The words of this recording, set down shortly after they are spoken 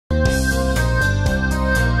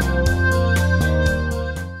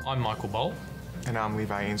Michael Boal. And I'm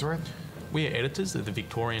Levi Ainsworth. We are editors of the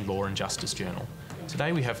Victorian Law and Justice Journal.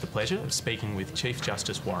 Today we have the pleasure of speaking with Chief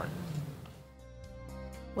Justice Warren.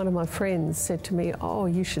 One of my friends said to me, "Oh,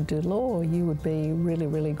 you should do law, you would be really,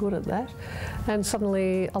 really good at that." And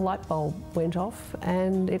suddenly a light bulb went off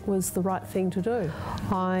and it was the right thing to do.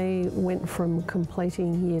 I went from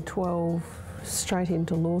completing year 12 straight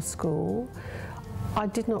into law school. I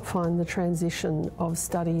did not find the transition of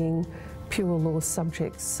studying pure law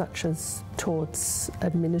subjects such as torts,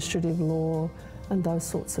 administrative law and those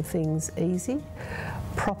sorts of things easy.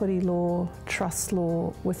 Property law, trust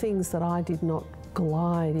law were things that I did not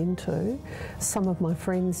glide into. Some of my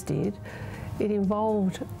friends did. It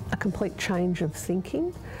involved a complete change of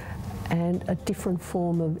thinking and a different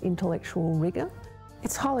form of intellectual rigour.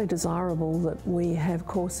 It's highly desirable that we have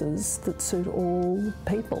courses that suit all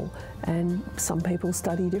people, and some people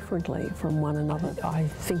study differently from one another. I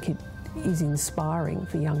think it is inspiring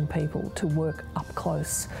for young people to work up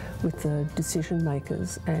close with the decision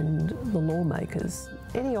makers and the lawmakers.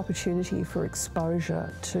 Any opportunity for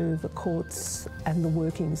exposure to the courts and the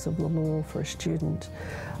workings of the law for a student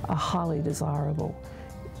are highly desirable,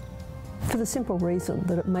 for the simple reason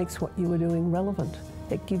that it makes what you are doing relevant.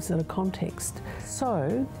 It gives it a context.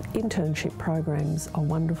 So, internship programs are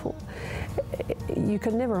wonderful. You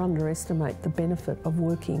can never underestimate the benefit of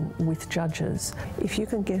working with judges. If you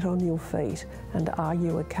can get on your feet and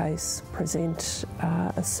argue a case, present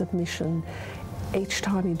a submission, each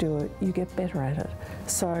time you do it, you get better at it.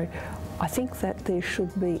 So I think that there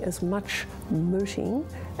should be as much mooting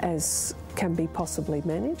as can be possibly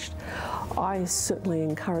managed. I certainly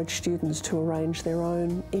encourage students to arrange their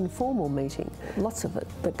own informal meeting. Lots of it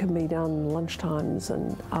that can be done lunchtimes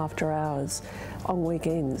and after hours, on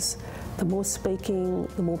weekends. The more speaking,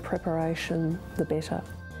 the more preparation, the better.